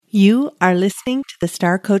You are listening to the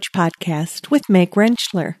Star Coach Podcast with Meg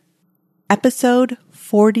Rentschler, episode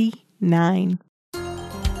 49.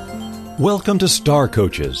 Welcome to Star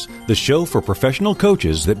Coaches, the show for professional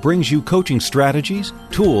coaches that brings you coaching strategies,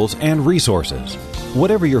 tools, and resources.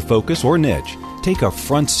 Whatever your focus or niche, take a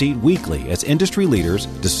front seat weekly as industry leaders,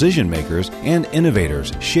 decision makers, and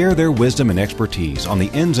innovators share their wisdom and expertise on the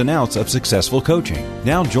ins and outs of successful coaching.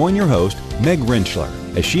 Now join your host, Meg Rentschler,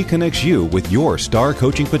 as she connects you with your star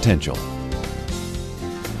coaching potential.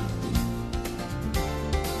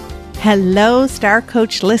 Hello, Star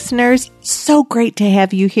Coach listeners. So great to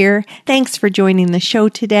have you here. Thanks for joining the show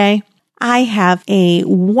today. I have a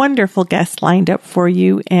wonderful guest lined up for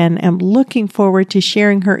you and am looking forward to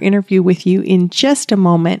sharing her interview with you in just a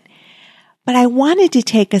moment. But I wanted to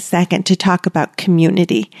take a second to talk about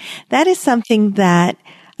community. That is something that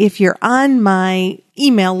if you're on my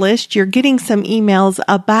email list, you're getting some emails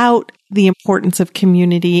about the importance of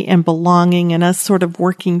community and belonging and us sort of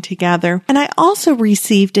working together. And I also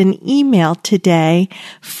received an email today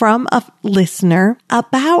from a listener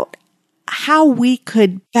about how we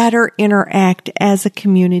could better interact as a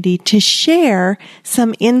community to share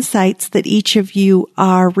some insights that each of you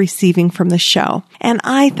are receiving from the show. And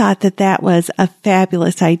I thought that that was a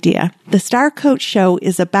fabulous idea. The Star Coach Show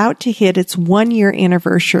is about to hit its 1-year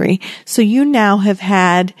anniversary. So you now have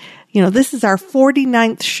had, this is our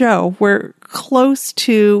 49th show. We're close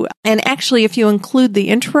to, and actually if you include the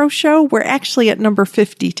intro show, we're actually at number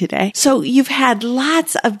 50 today. So you've had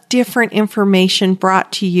lots of different information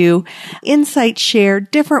brought to you, insights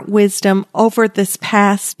shared, different wisdom over this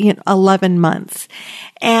past 11 months.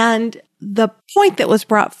 And the point that was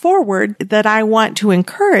brought forward that I want to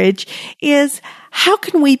encourage is how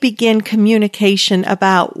can we begin communication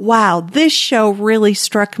about, wow, this show really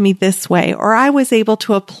struck me this way, or I was able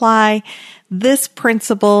to apply this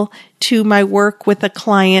principle to my work with a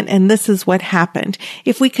client and this is what happened.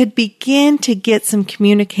 If we could begin to get some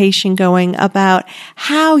communication going about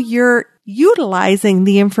how you're utilizing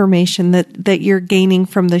the information that you're gaining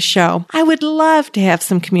from the show. I would love to have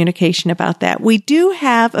some communication about that. We do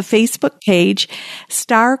have a Facebook page,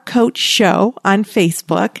 Star Coach Show on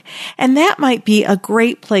Facebook, and that might be a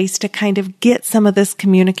great place to kind of get some of this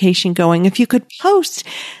communication going. If you could post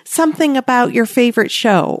something about your favorite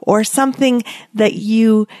show or something that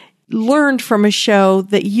you learned from a show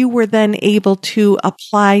that you were then able to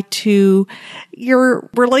apply to your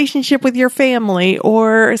relationship with your family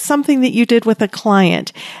or something that you did with a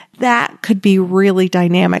client, that could be really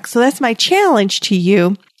dynamic. So that's my challenge to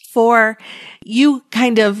you for you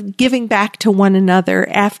kind of giving back to one another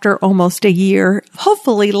after almost a year,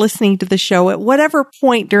 hopefully listening to the show at whatever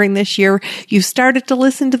point during this year you started to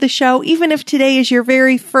listen to the show. Even if today is your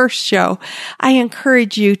very first show, I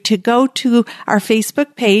encourage you to go to our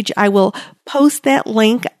Facebook page. I will post that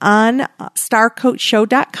link on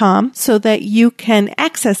starcoachshow.com so that you can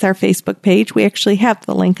access our Facebook page. We actually have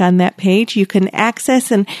the link on that page. You can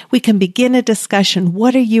access and we can begin a discussion.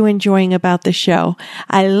 What are you enjoying about the show?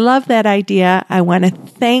 I love that idea. I want to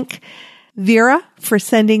thank Vera for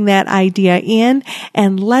sending that idea in,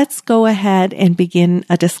 and let's go ahead and begin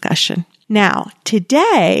a discussion. Now,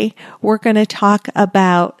 today we're going to talk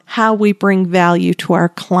about how we bring value to our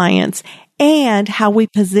clients and how we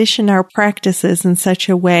position our practices in such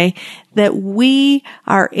a way that we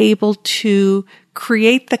are able to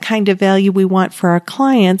create the kind of value we want for our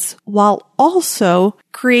clients while also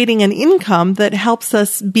creating an income that helps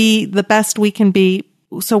us be the best we can be,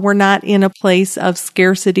 so we're not in a place of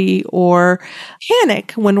scarcity or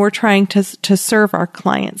panic when we're trying to serve our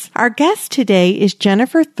clients. Our guest today is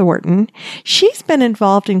Jennifer Thornton. She's been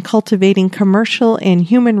involved in cultivating commercial and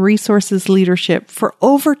human resources leadership for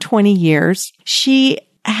over 20 years. She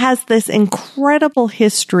has this incredible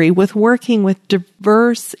history with working with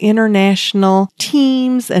diverse international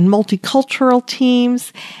teams and multicultural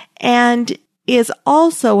teams, and is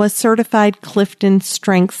also a certified Clifton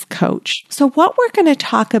Strengths coach. So what we're going to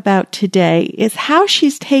talk about today is how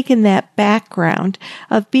she's taken that background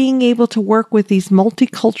of being able to work with these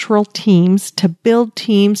multicultural teams, to build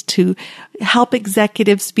teams, to help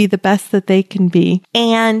executives be the best that they can be,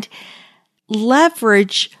 and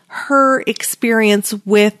leverage her experience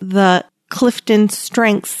with the Clifton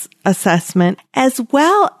Strengths assessment, as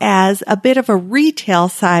well as a bit of a retail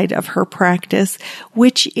side of her practice,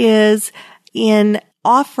 which is in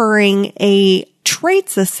offering a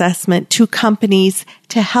traits assessment to companies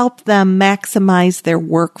to help them maximize their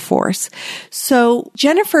workforce. So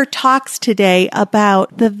Jennifer talks today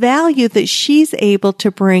about the value that she's able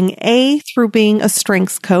to bring, through being a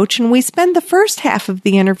strengths coach. And we spend the first half of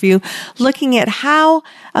the interview looking at how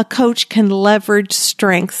a coach can leverage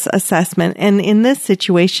strengths assessment. And in this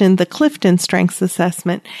situation, the Clifton Strengths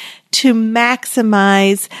Assessment, to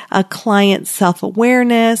maximize a client's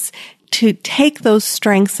self-awareness, to take those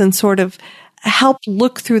strengths and sort of help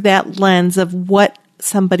look through that lens of what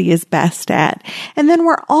somebody is best at. And then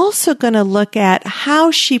we're also going to look at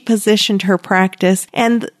how she positioned her practice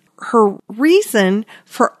and her reason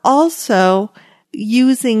for also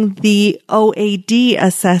using the OAD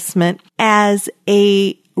assessment as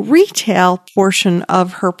a retail portion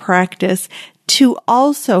of her practice to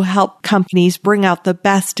also help companies bring out the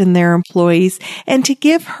best in their employees and to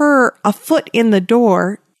give her a foot in the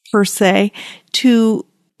door, per se, to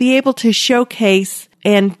be able to showcase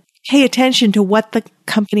and pay attention to what the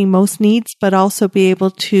company most needs, but also be able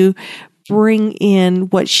to bring in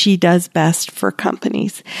what she does best for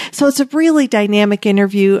companies. So it's a really dynamic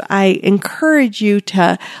interview. I encourage you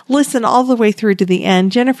to listen all the way through to the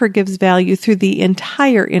end. Jennifer gives value through the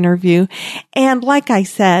entire interview. And like I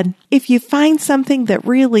said, if you find something that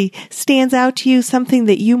really stands out to you, something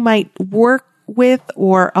that you might work with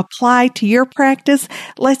or apply to your practice,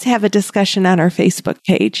 let's have a discussion on our Facebook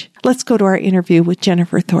page. Let's go to our interview with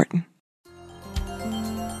Jennifer Thornton.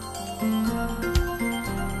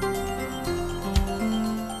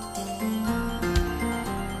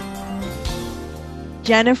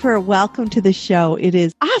 Jennifer, welcome to the show. It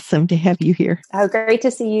is awesome to have you here. Oh, great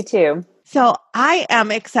to see you too. So I am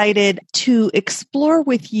excited to explore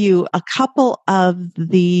with you a couple of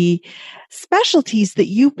the specialties that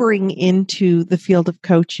you bring into the field of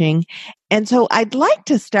coaching. And so I'd like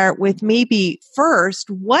to start with maybe first,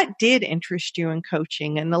 what did interest you in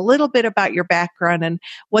coaching and a little bit about your background and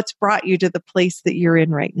what's brought you to the place that you're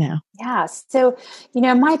in right now? Yeah. So,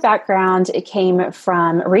 my background, it came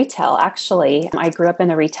from retail, actually. I grew up in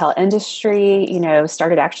the retail industry,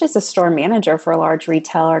 started actually as a store manager for a large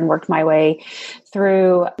retailer and worked my way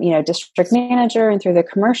through, district manager and through the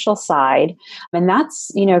commercial side. And that's,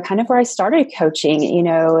 kind of where I started coaching.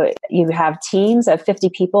 You have teams of 50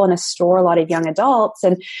 people in a store, a lot of young adults,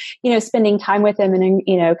 and, spending time with them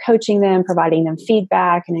and, coaching them, providing them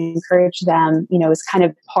feedback and encourage them, is kind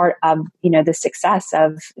of part of, the success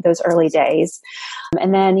of those early days.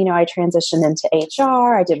 And then, I transitioned into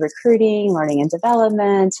HR. I did recruiting, learning and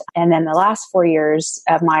development. And then the last 4 years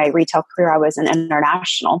of my retail career, I was in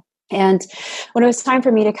international. And when it was time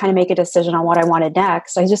for me to kind of make a decision on what I wanted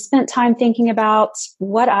next, I just spent time thinking about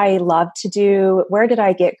what I loved to do. Where did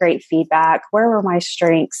I get great feedback? Where were my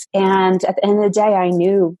strengths? And at the end of the day, I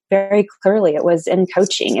knew very clearly it was in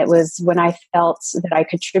coaching. It was when I felt that I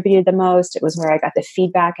contributed the most. It was where I got the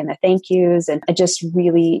feedback and the thank yous. And I just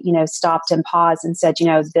really, stopped and paused and said,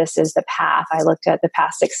 this is the path. I looked at the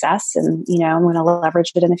past success and, I'm going to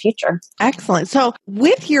leverage it in the future. Excellent. So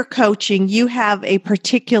with your coaching, you have a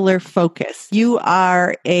particular focus. You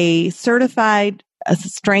are a certified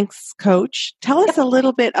strengths coach. Tell us a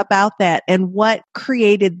little bit about that and what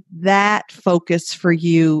created that focus for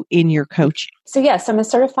you in your coaching. So yes, I'm a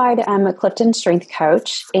certified Clifton strength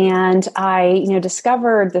coach, and I,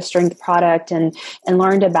 discovered the strength product and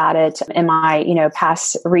learned about it in my,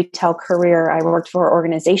 past retail career. I worked for an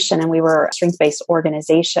organization and we were a strength-based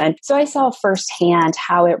organization. So I saw firsthand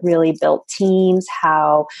how it really built teams,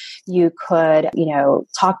 how you could,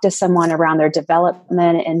 talk to someone around their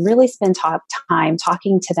development and really spend time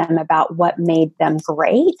talking to them about what made them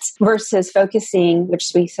great versus focusing,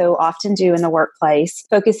 which we so often do in the workplace,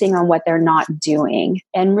 focusing on what they're not doing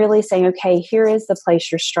and really saying, okay, here is the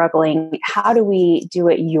place you're struggling. How do we do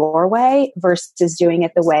it your way versus doing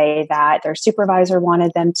it the way that their supervisor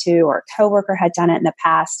wanted them to or a coworker had done it in the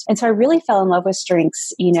past? And so I really fell in love with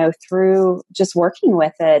strengths, through just working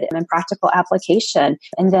with it and practical application.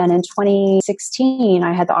 And then in 2016,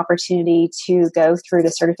 I had the opportunity to go through the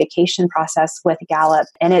certification process with Gallup.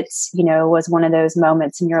 And it's, was one of those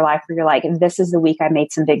moments in your life where you're like, this is the week I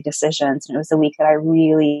made some big decisions. And it was the week that I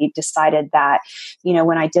really decided that,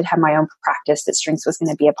 when I did have my own practice, that strengths was going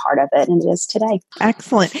to be a part of it. And it is today.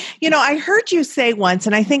 Excellent. I heard you say once,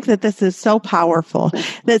 and I think that this is so powerful,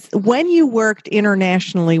 that when you worked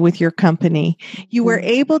internationally with your company, you were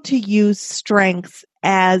able to use strengths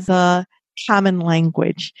as a common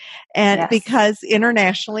language. And Yes. because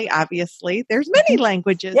internationally, obviously, there's many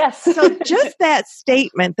languages. Yes. So just that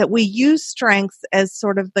statement that we use strengths as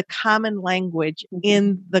sort of the common language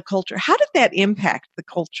in the culture, how did that impact the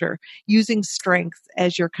culture, using strengths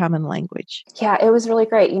as your common language? Yeah, it was really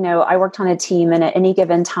great. I worked on a team, and at any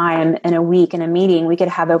given time in a week in a meeting, we could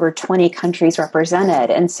have over 20 countries represented.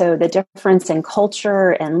 And so the difference in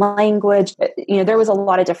culture and language, there was a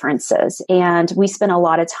lot of differences. And we spent a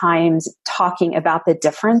lot of times talking about the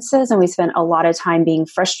differences. And we spent a lot of time being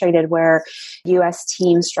frustrated where US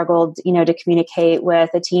teams struggled, to communicate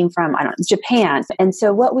with a team from, Japan. And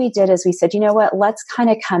so what we did is we said, let's kind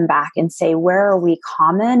of come back and say, where are we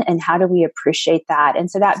common and how do we appreciate that?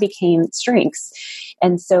 And so that became strengths.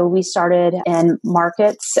 And so we started in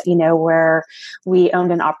markets, where we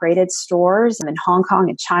owned and operated stores in Hong Kong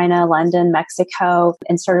and China, London, Mexico,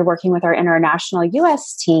 and started working with our international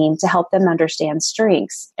US team to help them understand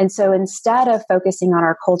strengths. And so instead of focusing on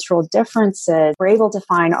our cultural differences, we're able to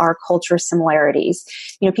find our culture similarities.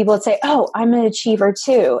 People would say, oh, I'm an achiever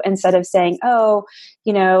too, instead of saying, oh,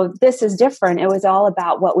 this is different. It was all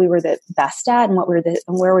about what we were the best at and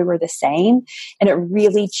where we were the same. And it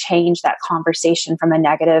really changed that conversation from a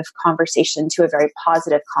negative conversation to a very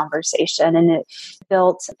positive conversation. And it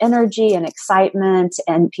built energy and excitement.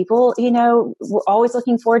 And people, were always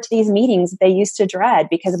looking forward to these meetings that they used to dread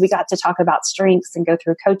because we got to talk about strengths and go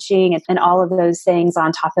through coaching and all of those things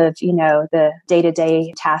on top of, the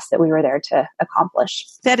day-to-day tasks that we were there to accomplish.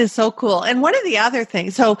 That is so cool. And one of the other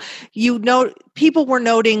things, so people were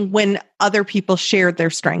noting when other people shared their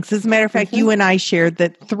strengths. As a matter of fact, you and I shared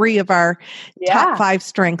that 3 of our top 5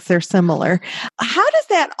 strengths are similar. How does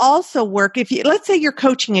that also work? Let's say you're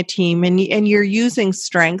coaching a team and you're using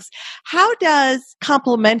strengths, how does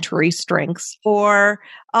complementary strengths or,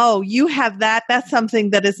 oh, you have that's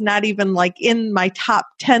something that is not even like in my top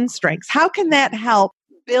 10 strengths. How can that help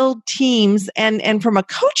build teams and from a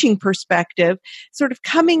coaching perspective, sort of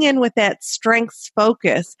coming in with that strengths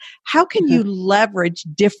focus, how can you leverage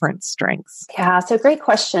different strengths? Yeah, so great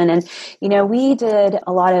question. And, we did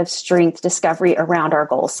a lot of strength discovery around our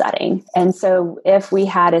goal setting. And so if we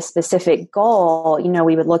had a specific goal,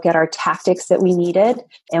 we would look at our tactics that we needed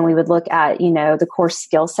and we would look at, the core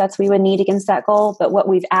skill sets we would need against that goal. But what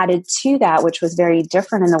we've added to that, which was very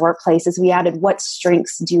different in the workplace, is we added what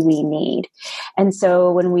strengths do we need? And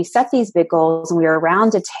so when we set these big goals and we were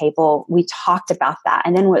around a table, we talked about that.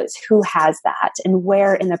 And then was who has that and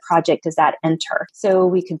where in the project does that enter? So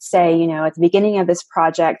we could say, at the beginning of this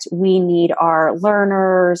project, we need our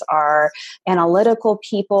learners, our analytical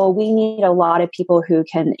people. We need a lot of people who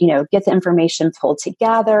can, get the information pulled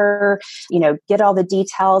together, get all the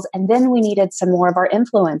details. And then we needed some more of our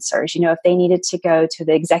influencers, if they needed to go to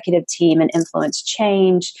the executive team and influence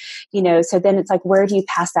change, so then it's like, where do you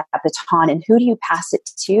pass that baton and who do you pass it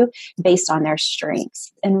to based on their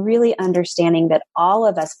strengths? And really understanding that all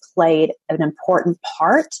of us played an important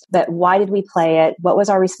part, but why did we play it? What was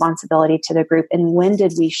our responsibility to the group? And when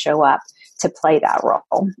did we show up to play that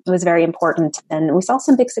role? It was very important. And we saw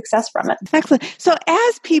some big success from it. Excellent. So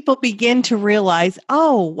as people begin to realize,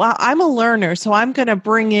 oh, wow, I'm a learner, so I'm going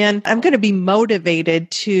to be motivated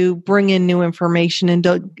to bring in new information and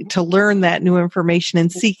to learn that new information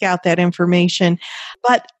and seek out that information.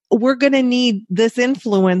 But we're going to need this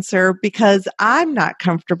influencer because I'm not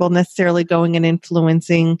comfortable necessarily going and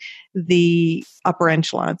influencing the upper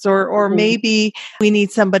echelons, or maybe we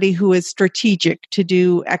need somebody who is strategic to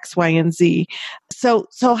do X, Y, and Z.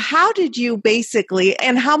 So how did you basically,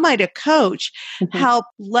 and how might a coach help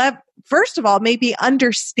first of all, maybe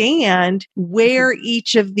understand where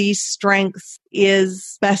each of these strengths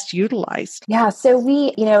is best utilized? Yeah. So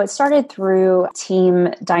we, it started through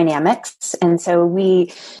team dynamics. And so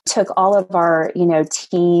we took all of our,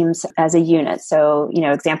 teams as a unit. So,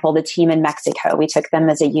 example, the team in Mexico, we took them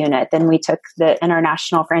as a unit. Then we took the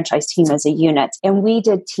international franchise team as a unit. And we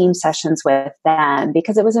did team sessions with them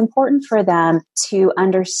because it was important for them to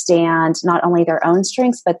understand not only their own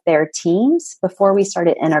strengths, but their teams before we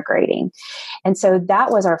started integrating. And so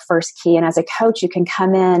that was our first key. And as a coach, you can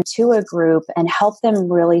come in to a group and help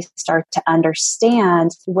them really start to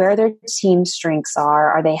understand where their team strengths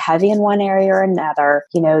are. Are they heavy in one area or another?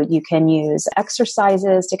 You can use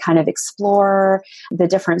exercises to kind of explore the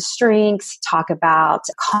different strengths, talk about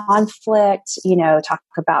conflict, talk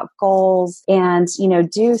about goals, and,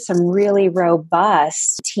 do some really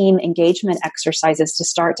robust team engagement exercises to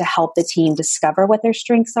start to help the team discover what their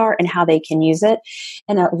strengths are and how they can use it.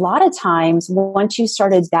 And a lot lot of times, once you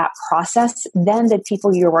started that process, then the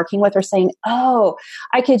people you're working with are saying, oh,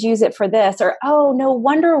 I could use it for this, or, oh, no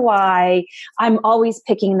wonder why I'm always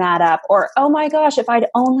picking that up, or, oh my gosh, if I'd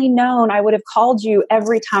only known, I would have called you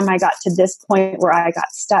every time I got to this point where I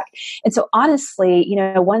got stuck. And so honestly,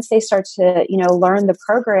 once they start to, learn the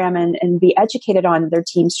program and be educated on their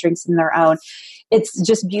team strengths and their own, it's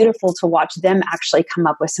just beautiful to watch them actually come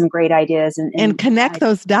up with some great ideas and connect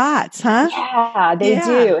those dots, huh? Yeah, they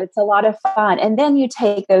do. It's a lot of fun. And then you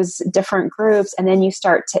take those different groups and then you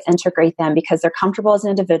start to integrate them because they're comfortable as an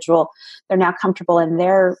individual. They're now comfortable in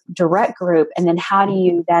their direct group. And then how do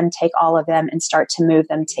you then take all of them and start to move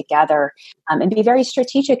them together and be very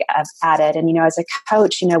strategic at it? And, as a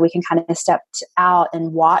coach, we can kind of step out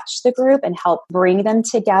and watch the group and help bring them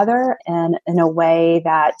together in a way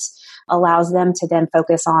that allows them to then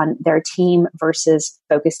focus on their team versus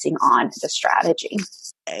focusing on the strategy.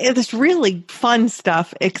 It's really fun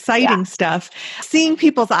stuff, exciting stuff. Seeing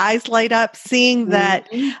people's eyes light up, seeing that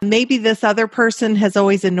maybe this other person has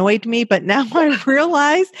always annoyed me, but now I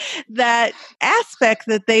realize that aspect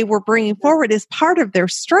that they were bringing forward is part of their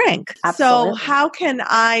strength. Absolutely. So how can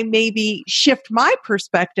I maybe shift my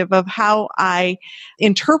perspective of how I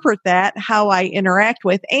interpret that, how I interact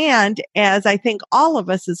with, and as I think all of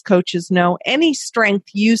us as coaches know, any strength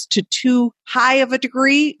used to too high of a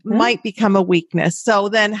degree might become a weakness. So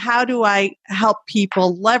then how do I help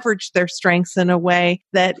people leverage their strengths in a way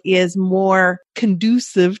that is more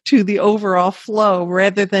conducive to the overall flow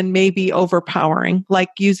rather than maybe overpowering, like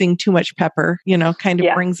using too much pepper, kind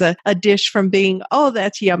of brings a dish from being, oh,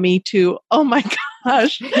 that's yummy to, oh my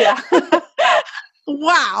gosh. Yeah.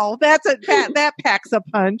 Wow, that packs a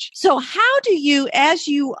punch. So how do you, as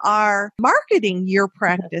you are marketing your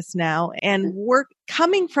practice now and work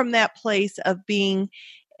coming from that place of being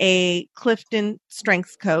a Clifton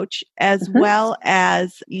strengths coach, as well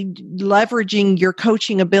as leveraging your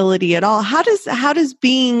coaching ability at all, how does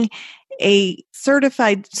being a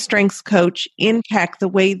certified strengths coach impact the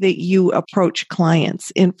way that you approach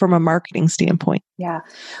clients from a marketing standpoint? Yeah.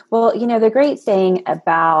 Well, the great thing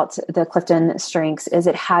about the Clifton Strengths is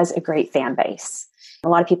it has a great fan base. A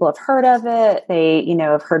lot of people have heard of it. They,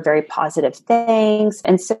 have heard very positive things.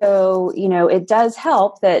 And so, it does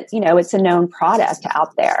help that, it's a known product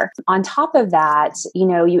out there. On top of that,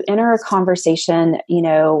 you enter a conversation,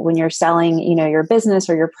 when you're selling, your business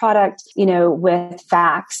or your product, with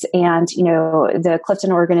facts. And, the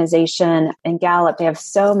Clifton organization and Gallup, they have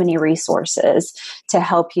so many resources to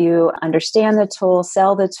help you understand the tool,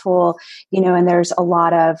 sell the tool, and there's a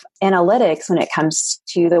lot of analytics when it comes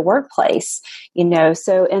to the workplace,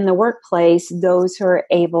 so in the workplace, those who are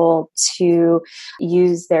able to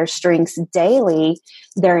use their strengths daily,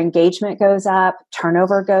 their engagement goes up,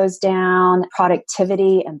 turnover goes down,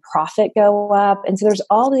 productivity and profit go up. And so there's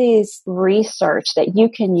all these research that you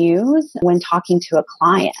can use when talking to a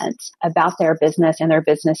client about their business and their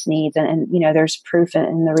business needs. And there's proof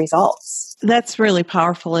in the results. That's really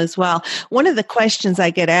powerful as well. One of the questions I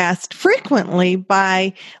get asked frequently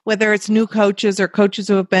by whether it's new coaches or coaches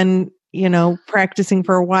who have been practicing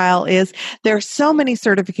for a while is there's so many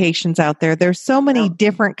certifications out there. There's so many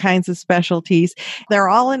different kinds of specialties. They're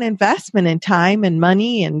all an investment in time and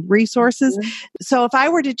money and resources. So if I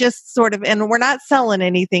were to just sort of, and we're not selling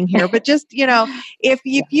anything here, but just, if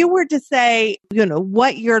you were to say,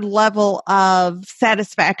 what your level of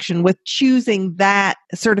satisfaction with choosing that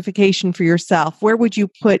certification for yourself, where would you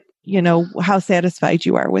put, how satisfied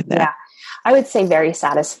you are with that? Yeah. I would say very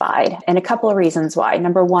satisfied, and a couple of reasons why.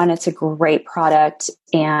 Number one, it's a great product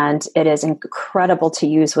and it is incredible to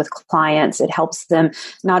use with clients. It helps them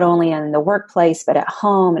not only in the workplace, but at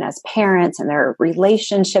home and as parents and their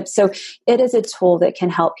relationships. So it is a tool that can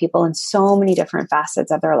help people in so many different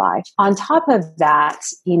facets of their life. On top of that,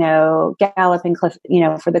 Gallup and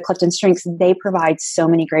for the Clifton Strengths, they provide so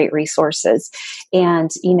many great resources. And,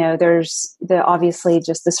 there's obviously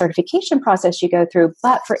just the certification process you go through,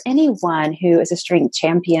 but for anyone who is a strength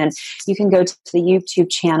champion, you can go to the YouTube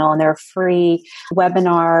channel and there are free webinars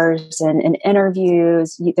and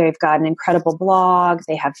interviews. They've got an incredible blog.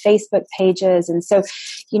 They have Facebook pages. And so,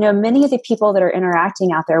 many of the people that are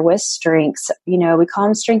interacting out there with strengths, we call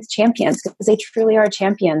them strength champions because they truly are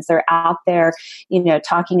champions. They're out there,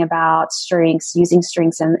 talking about strengths, using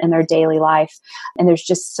strengths in their daily life. And there's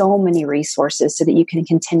just so many resources so that you can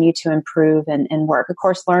continue to improve and work. Of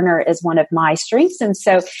course, Learner is one of my strengths. And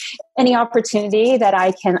so any opportunity that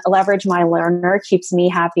I can leverage my learner keeps me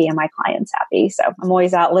happy and my clients happy. So I'm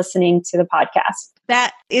always out listening to the podcast.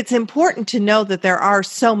 That it's important to know that there are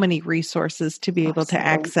so many resources to be able Absolutely. to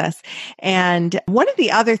access. And one of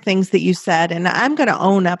the other things that you said, and I'm going to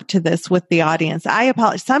own up to this with the audience, I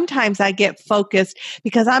apologize. Sometimes I get focused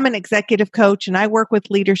because I'm an executive coach and I work with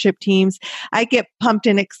leadership teams. I get pumped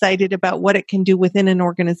and excited about what it can do within an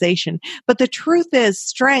organization. But the truth is,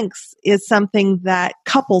 strengths is something that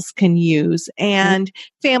couples can use and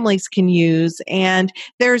families can use. And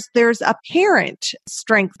there's a parent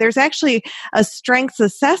strength. There's actually a strengths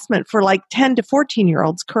assessment for like 10 to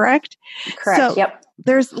 14-year-olds, correct? Correct. So, yep.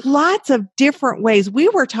 There's lots of different ways. We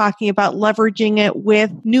were talking about leveraging it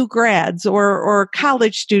with new grads or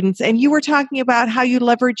college students, and you were talking about how you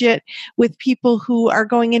leverage it with people who are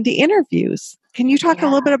going into interviews. Can you talk a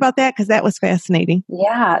little bit about that? Because that was fascinating.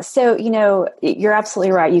 Yeah. So, you're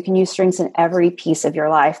absolutely right. You can use strengths in every piece of your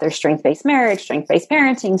life. There's strength-based marriage, strength-based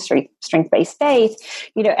parenting, strength-based faith,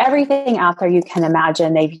 everything out there you can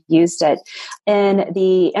imagine, they've used it. In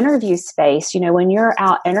the interview space, when you're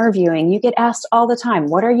out interviewing, you get asked all the time,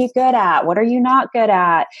 what are you good at? What are you not good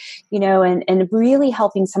at? And really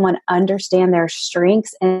helping someone understand their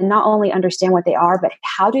strengths and not only understand what they are, but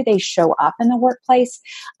how do they show up in the workplace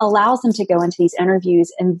allows them to go into these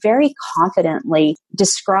interviews and very confidently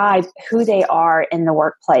describe who they are in the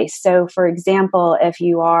workplace. So, for example, if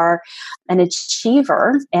you are an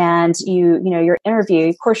achiever and your interview,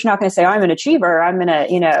 of course, you're not going to say, I'm an achiever, I'm going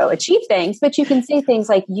to, achieve things, but you can say things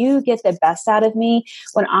like, you get the best out of me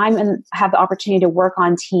when have the opportunity to work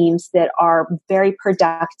on teams that are very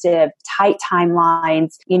productive, tight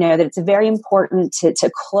timelines, that it's very important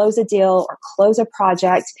to close a deal or close a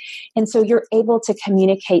project. And so you're able to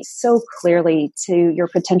communicate so clearly to your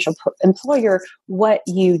potential employer what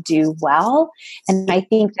you do well. And I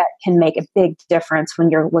think that can make a big difference when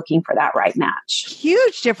you're looking for that right match.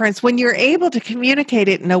 Huge difference when you're able to communicate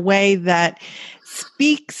it in a way that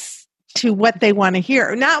speaks to what they want to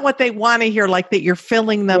hear. Not what they want to hear, like that you're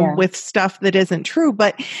filling them with stuff that isn't true,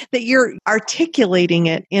 but that you're articulating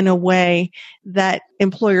it in a way that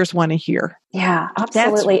employers want to hear. Yeah,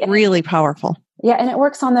 absolutely. That's really powerful. Yeah. And it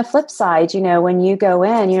works on the flip side. When you go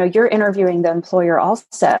in, you're interviewing the employer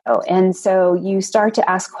also. And so you start to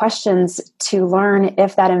ask questions to learn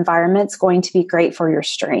if that environment's going to be great for your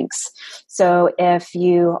strengths. So if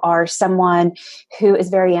you are someone who is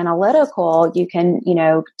very analytical, you can,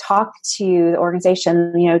 talk to the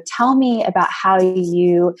organization, tell me about how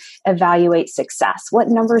you evaluate success. What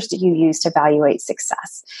numbers do you use to evaluate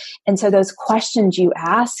success? And so those questions you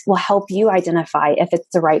ask will help you identify if it's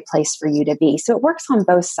the right place for you to be. So it works on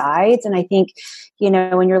both sides. And I think,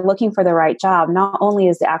 when you're looking for the right job, not only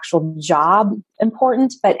is the actual job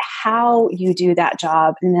important, but how you do that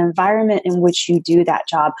job and the environment in which you do that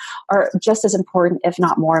job are just as important, if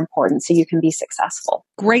not more important, so you can be successful.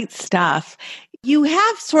 Great stuff. You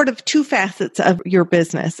have sort of two facets of your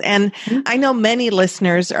business. And I know many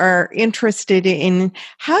listeners are interested in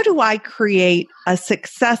how do I create a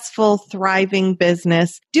successful, thriving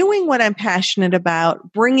business, doing what I'm passionate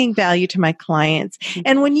about, bringing value to my clients.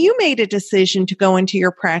 And when you made a decision to go into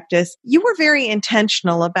your practice, you were very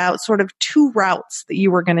intentional about sort of two routes that you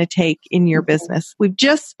were going to take in your business. We've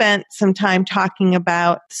just spent some time talking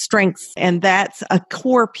about strengths, and that's a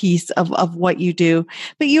core piece of what you do.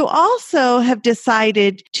 But you also have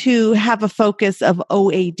decided to have a focus of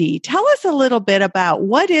OAD. Tell us a little bit about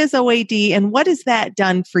what is OAD and what has that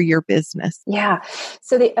done for your business? Yeah.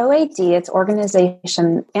 So the OAD, it's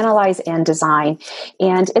Organization, Analyze, and Design.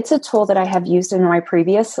 And it's a tool that I have used in my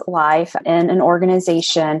previous life in an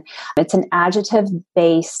organization. It's an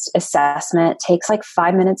adjective-based assessment. It takes like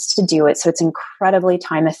 5 minutes to do it. So it's incredibly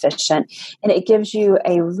time efficient. And it gives you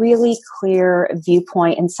a really clear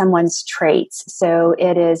viewpoint in someone's traits. So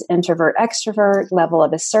it is introvert, extrovert, level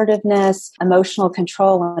of assertiveness, emotional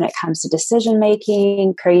control when it comes to decision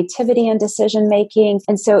making, creativity and decision making.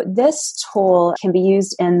 And so this tool can be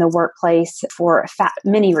used in the workplace for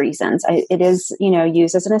many reasons. It is,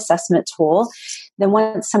 used as an assessment tool. Then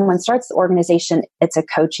once someone starts the organization, it's a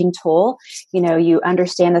coaching tool. You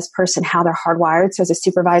understand this person, how they're hardwired. So as a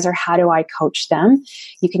supervisor, how do I coach them?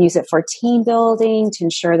 You can use it for team building to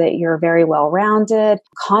ensure that you're very well-rounded,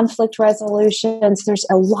 conflict resolution. So there's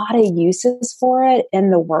a lot of uses for it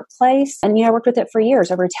in the workplace. And, I worked with it for years,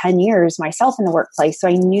 over 10 years myself in the workplace. So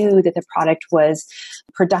I knew that the product was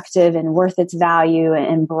productive and worth its value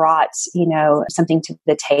and brought, something to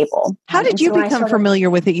the table. How did you become familiar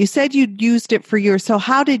with it? You said you'd used it for years. So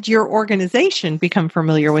how did your organization become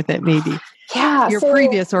familiar with it, maybe? Yeah. Your so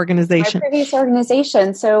previous my organization. previous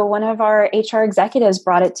organization. So one of our HR executives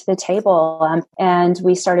brought it to the table, and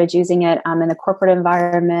we started using it in the corporate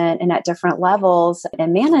environment and at different levels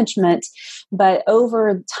in management. But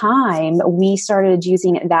over time, we started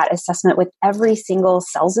using that assessment with every single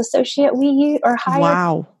sales associate we hired.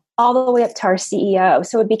 Wow. All the way up to our CEO.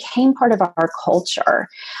 So it became part of our culture.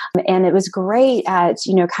 And it was great at,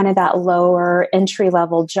 kind of that lower entry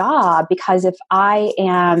level job, because if I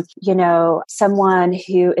am, someone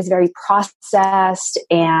who is very processed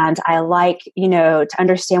and I like, to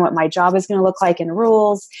understand what my job is going to look like and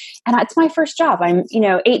rules. And it's my first job. I'm,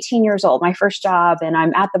 18 years old, my first job, and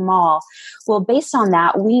I'm at the mall. Well, based on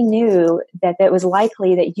that, we knew that it was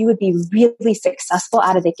likely that you would be really successful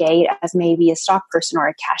out of the gate as maybe a stock person or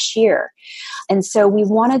a cashier. And so we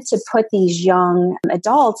wanted to put these young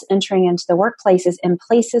adults entering into the workplaces in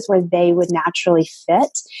places where they would naturally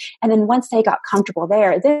fit. And then once they got comfortable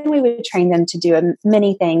there, then we would train them to do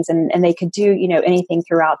many things, and they could do, anything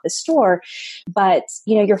throughout the store. But,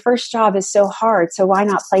 your first job is so hard. So why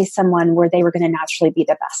not place someone where they were going to naturally be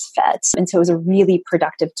the best fit? And so it was a really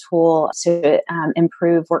productive tool to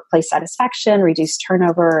improve workplace satisfaction, reduce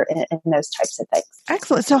turnover, and those types of things.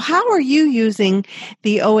 Excellent. So how are you using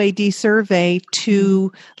the OAD survey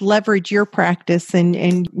to leverage your practice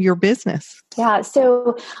and your business? Yeah,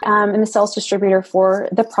 so I'm a sales distributor for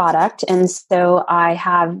the product. And so I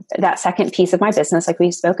have that second piece of my business, like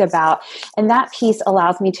we spoke about. And that piece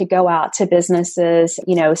allows me to go out to businesses,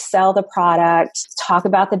 sell the product, talk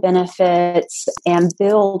about the benefits, and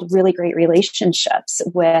build really great relationships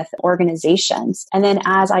with organizations. And then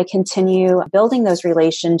as I continue building those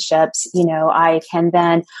relationships, I can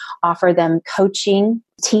then offer them coaching,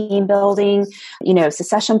 team building,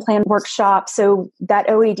 succession plan workshops. So that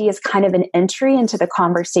OAD is kind of an entry into the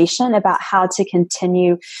conversation about how to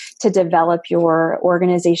continue to develop your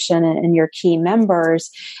organization and your key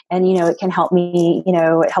members. And, it can help me,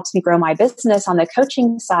 it helps me grow my business on the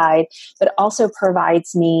coaching side, but also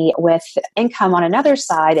provides me with income on another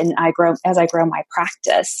side. And as I grow my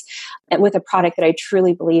practice with a product that I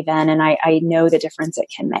truly believe in, and I know the difference it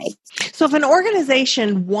can make. So if an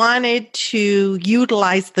organization wanted to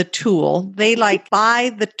utilize the tool, they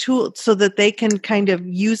buy the tool so that they can kind of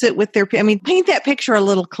use it with paint that picture a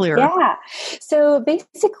little clearer. Yeah. So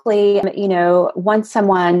basically, once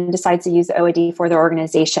someone decides to use the OAD for their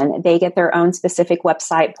organization, they get their own specific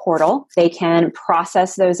website portal. They can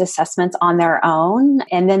process those assessments on their own,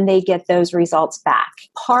 and then they get those results back.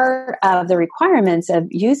 Part of the requirements of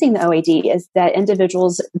using the OAD is that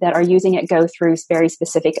individuals that are using it go through very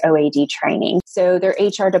specific OAD training. So their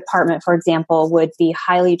HR department, for example, would be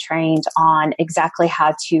highly trained on exactly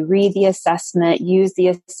how to read the assessment, use the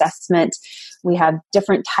assessment. We have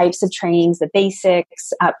different types of trainings, the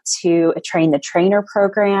basics up to a train the trainer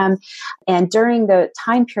program. And during the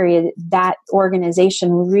time period, that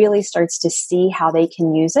organization really starts to see how they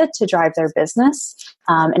can use it to drive their business.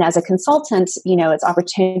 And as a consultant, it's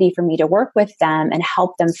opportunity for me to work with them and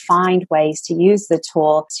help them find ways to use the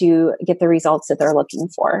tool to get the results that they're looking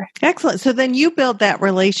for. Excellent. So then you build that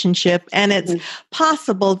relationship, and it's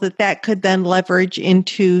possible that could then leverage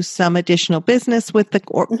into some additional business with the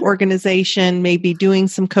organization, maybe doing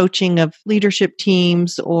some coaching of leadership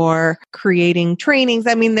teams or creating trainings.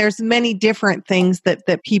 I mean, there's many different things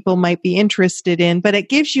that people might be interested in, but it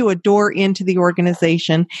gives you a door into the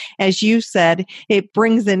organization. As you said, it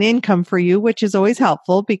brings an income for you, which is always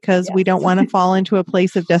helpful because we don't want to fall into a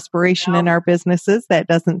place of desperation in our businesses. That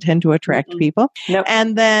doesn't tend to attract people. Nope.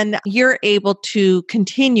 And then you're able to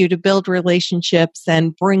continue to build relationships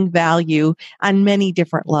and bring value on many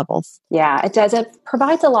different levels. Yeah, it does. It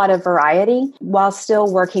provides a lot of variety while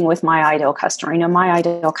still working with my ideal customer. My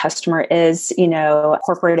ideal customer is,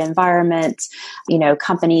 corporate environment,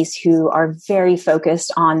 companies who are very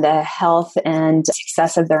focused on the health and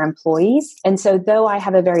success of their employees. And so though I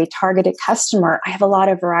have a very targeted customer, I have a lot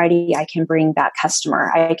of variety I can bring that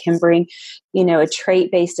customer. I can bring, a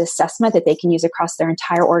trait-based assessment that they can use across their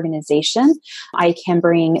entire organization. I can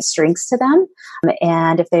bring strengths to them.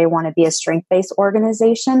 And if they want to be a strength-based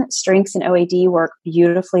organization, strengths and OAD work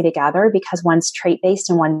beautifully together because one's trait-based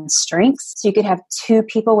and one's strengths. So you could have two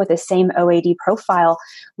people with the same OAD profile.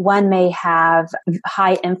 One may have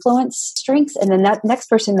high influence strengths, and then that next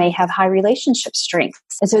person may have high relationship strengths.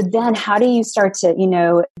 And so then how do you start to,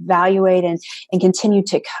 evaluate and continue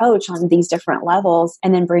to coach on these different levels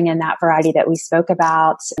and then bring in that variety that we spoke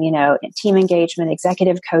about, team engagement,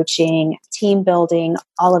 executive coaching, team building,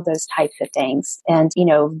 all of those types of things. And,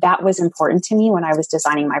 that was important to me when I was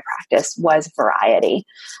designing my practice was variety.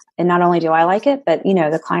 And not only do I like it, but,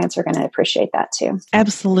 the clients are going to appreciate that too.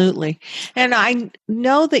 Absolutely. And I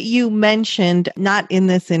know that you mentioned, not in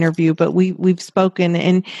this interview, but we've spoken,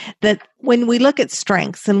 and that when we look at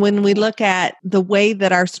strengths and when we look at the way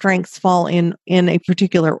that our strengths fall in a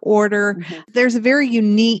particular order, there's a very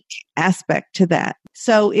unique aspect to that.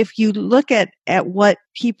 So if you look at what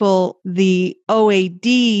people, the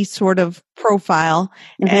OAD sort of profile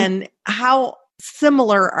and how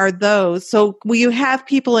similar are those? So will you have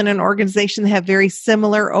people in an organization that have very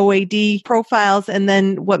similar OAD profiles, and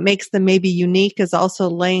then what makes them maybe unique is also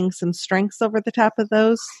laying some strengths over the top of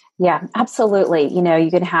those? Yeah, absolutely.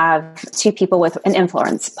 You can have two people with an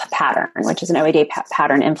influence pattern, which is an OAD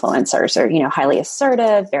pattern influencers, or, highly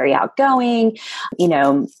assertive, very outgoing,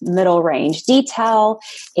 middle range detail.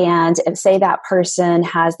 And say that person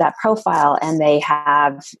has that profile and they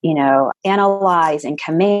have, analyze and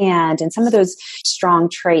command and some of those strong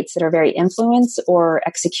traits that are very influence or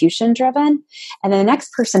execution driven. And then the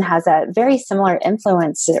next person has a very similar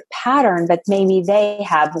influence pattern, but maybe they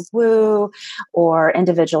have woo or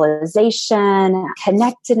individualization,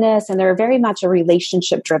 connectedness, and they're very much a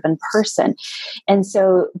relationship driven person. And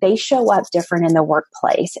so they show up different in the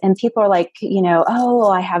workplace, and people are like,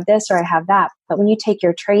 oh, I have this or I have that. But when you take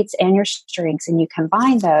your traits and your strengths and you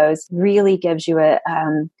combine those, really gives you a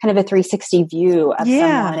kind of a 360 view of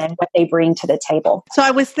someone and what they bring to the table. So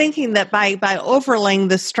I was thinking that by overlaying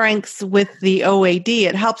the strengths with the OAD,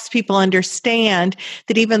 it helps people understand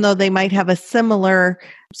that even though they might have a similar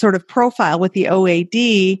sort of profile with the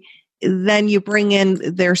OAD, then you bring in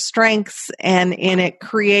their strengths and it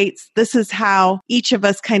creates, this is how each of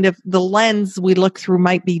us kind of, the lens we look through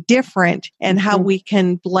might be different and how we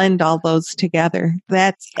can blend all those together.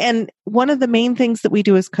 And one of the main things that we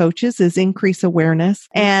do as coaches is increase awareness.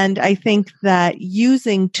 And I think that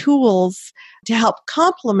using tools to help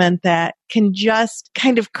complement that can just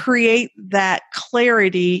kind of create that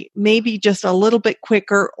clarity, maybe just a little bit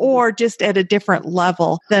quicker or just at a different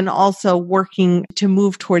level, than also working to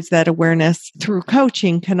move towards that awareness through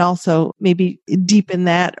coaching can also maybe deepen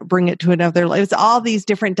that, bring it to another level. It's all these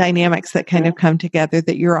different dynamics that kind of come together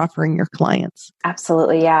that you're offering your clients.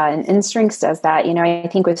 Absolutely. Yeah. And Strengths does that. I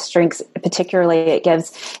think with Strengths particularly, it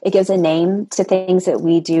gives a name to things that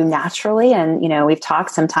we do naturally. And, we've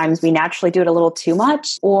talked, sometimes we naturally do it a little too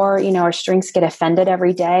much, or, our strengths get offended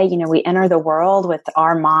every day. We enter the world with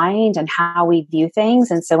our mind and how we view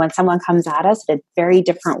things. And so when someone comes at us in a very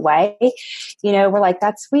different way, we're like,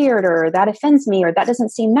 that's weird, or that offends me, or that doesn't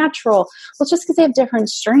seem natural. Well, it's just because they have different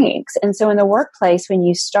strengths. And so in the workplace, when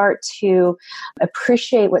you start to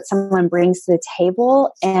appreciate what someone brings to the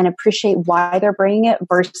table and appreciate why they're bringing it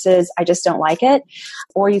versus I just don't like it,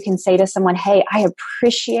 or you can say to someone, hey, I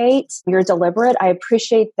appreciate you're deliberate. I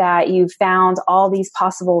appreciate that you found all these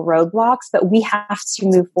possible roadblocks, but we have to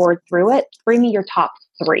move forward through it. Bring me your top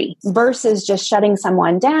 3 versus just shutting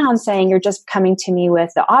someone down, saying you're just coming to me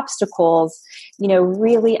with the obstacles,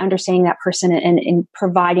 really understanding that person and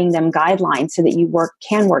providing them guidelines so that you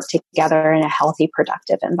can work together in a healthy,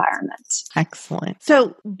 productive environment. Excellent.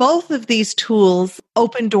 So both of these tools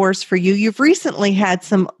open doors for you. You've recently had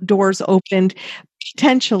some doors opened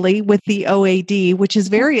potentially with the OAD, which is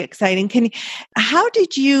very exciting. How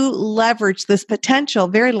did you leverage this potential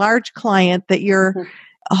very large client that you're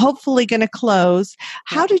hopefully going to close?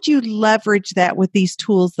 How did you leverage that with these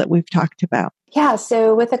tools that we've talked about? Yeah.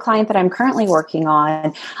 So with the client that I'm currently working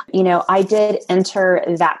on, I did enter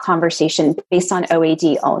that conversation based on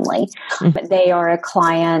OAD only. Mm-hmm. They are a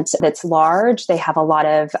client that's large. They have a lot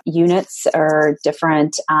of units or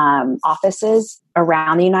different offices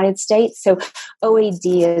around the United States. So OAD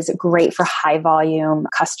is great for high volume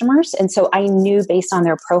customers. And so I knew based on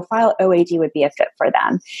their profile, OAD would be a fit for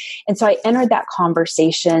them. And so I entered that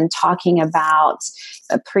conversation talking about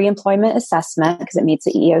a pre-employment assessment because it meets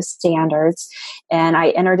the EEO standards. And I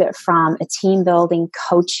entered it from a team building,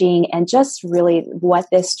 coaching, and just really what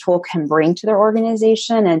this tool can bring to their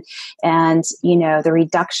organization and the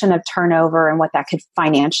reduction of turnover and what that could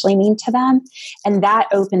financially mean to them. And that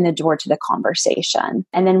opened the door to the conversation.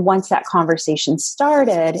 And then once that conversation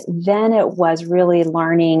started, then it was really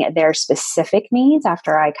learning their specific needs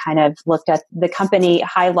after I kind of looked at the company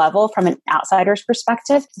high level from an outsider's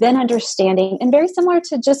perspective, then understanding, and very similar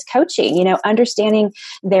to just coaching, understanding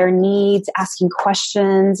their needs, asking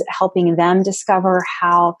questions, helping them discover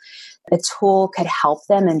how a tool could help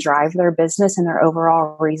them and drive their business and their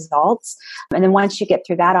overall results. And then once you get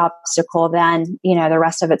through that obstacle, then, the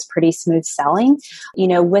rest of it's pretty smooth selling.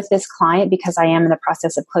 With this client, because I am in the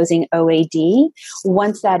process of closing OAD,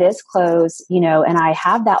 once that is closed, and I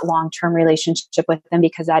have that long-term relationship with them,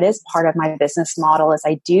 because that is part of my business model, is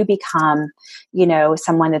I do become,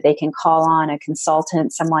 someone that they can call on, a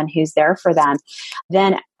consultant, someone who's there for them.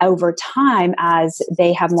 Then over time, as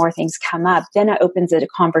they have more things come up, then it opens a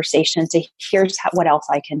conversation to here's what else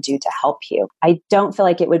I can do to help you. I don't feel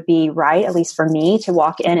like it would be right, at least for me, to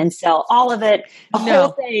walk in and sell all of it, whole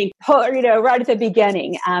thing, right at the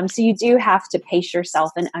beginning. So you do have to pace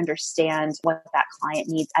yourself and understand what that client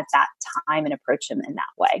needs at that time and approach them in that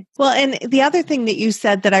way. Well, and the other thing that you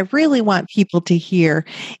said that I really want people to hear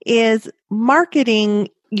is marketing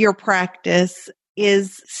your practice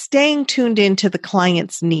is staying tuned into the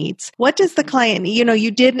client's needs. What does the client,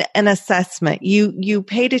 you did an assessment, you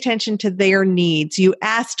paid attention to their needs, you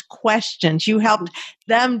asked questions, you helped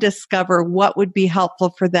them discover what would be helpful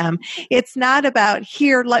for them. It's not about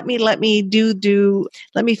here, let me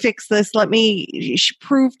fix this, let me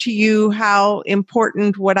prove to you how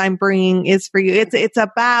important what I'm bringing is for you. It's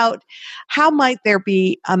about how might there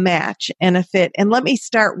be a match and a fit, and let me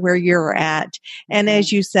start where you're at. And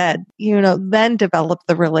as you said, then develop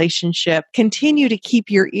the relationship, continue to keep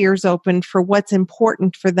your ears open for what's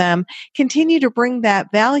important for them, continue to bring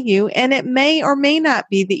that value. And it may or may not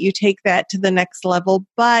be that you take that to the next level,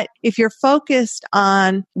 but if you're focused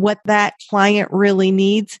on what that client really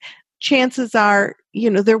needs, chances are,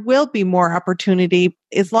 there will be more opportunity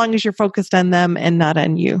as long as you're focused on them and not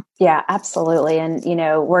on you. Yeah, absolutely. And,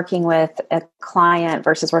 working with a client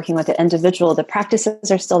versus working with an individual, the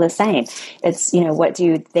practices are still the same. It's, what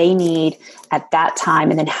do they need at that time?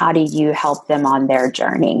 And then how do you help them on their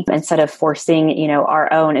journey instead of forcing,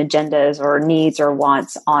 our own agendas or needs or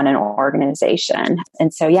wants on an organization.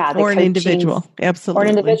 And so, or an individual. Absolutely. Or an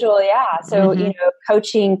individual. Yeah. So,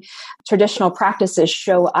 coaching traditional practices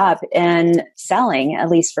show up in selling, at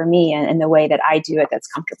least for me, and in the way that I do it that's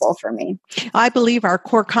comfortable for me. I believe our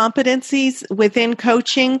core competencies within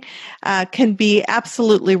coaching can be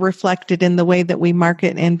absolutely reflected in the way that we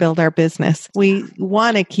market and build our business. We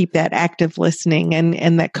want to keep that active listening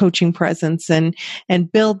and that coaching presence and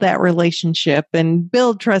build that relationship and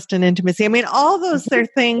build trust and intimacy. I mean, all those are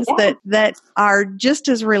things that are just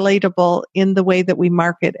as relatable in the way that we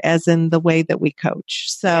market as in the way that we coach.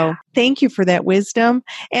 So thank you for that wisdom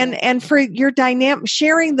and for your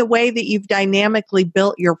sharing the way that you've dynamically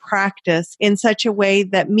built your practice in such a way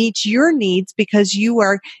that meets your needs because you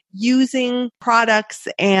are using products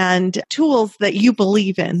and tools that you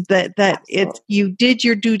believe in, that you did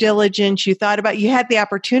your due diligence, you had the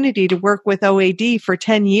opportunity to work with OAD for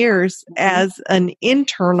 10 years as an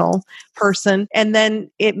internal person, and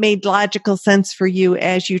then it made logical sense for you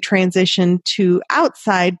as you transition to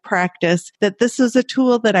outside practice that this is a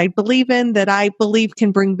tool that I believe in, that I believe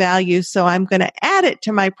can bring value, so I'm going to add it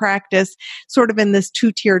to my practice, sort of in this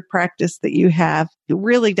two-tiered practice that you have.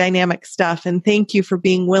 Really dynamic stuff. And thank you for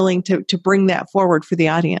being willing to bring that forward for the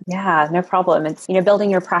audience. Yeah, no problem. It's, building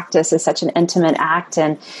your practice is such an intimate act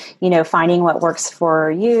and, finding what works for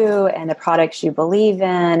you and the products you believe in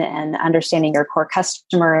and understanding your core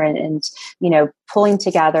customer and pulling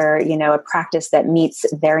together, a practice that meets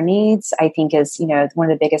their needs, I think is, one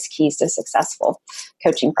of the biggest keys to successful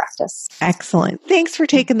coaching practice. Excellent. Thanks for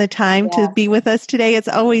taking the time to be with us today. It's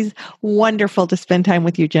always wonderful to spend time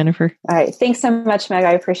with you, Jennifer. All right. Thanks so much, Meg.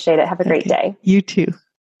 I appreciate it. Have a great day. You too.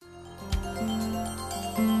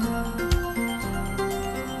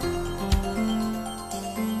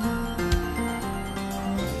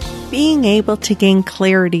 Being able to gain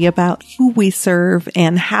clarity about who we serve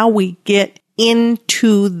and how we get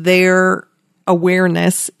into their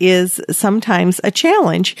awareness is sometimes a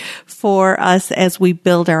challenge for us as we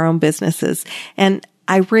build our own businesses. And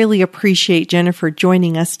I really appreciate Jennifer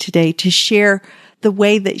joining us today to share the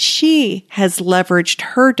way that she has leveraged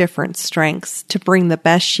her different strengths to bring the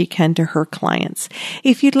best she can to her clients.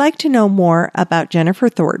 If you'd like to know more about Jennifer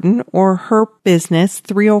Thornton or her business,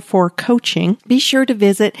 304 Coaching, be sure to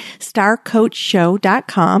visit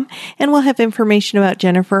starcoachshow.com and we'll have information about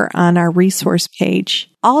Jennifer on our resource page.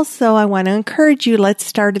 Also, I want to encourage you, let's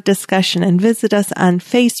start a discussion and visit us on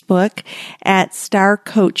Facebook at Star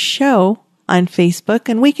Coach Show on Facebook,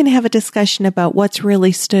 and we can have a discussion about what's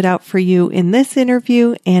really stood out for you in this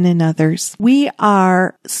interview and in others. We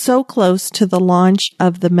are so close to the launch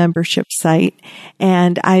of the membership site,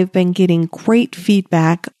 and I've been getting great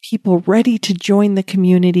feedback. People ready to join the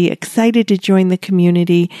community, excited to join the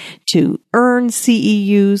community, to earn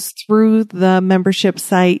CEUs through the membership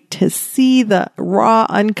site, to see the raw,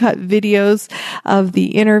 uncut videos of the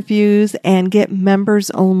interviews, and get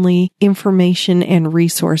members-only information and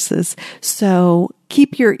resources. So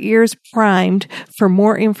keep your ears primed for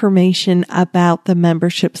more information about the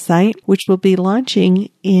membership site, which will be launching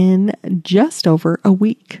in just over a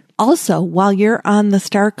week. Also, while you're on the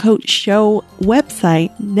Star Coach Show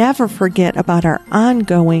website, never forget about our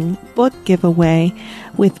ongoing book giveaway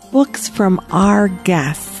with books from our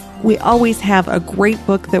guests. We always have a great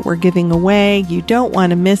book that we're giving away. You don't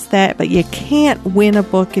want to miss that, but you can't win a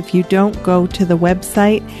book if you don't go to the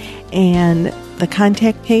website and the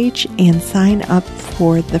contact page and sign up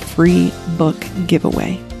for the free book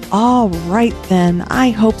giveaway. All right, then. I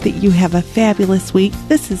hope that you have a fabulous week.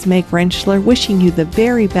 This is Meg Rentschler wishing you the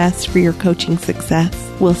very best for your coaching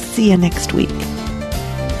success. We'll see you next week.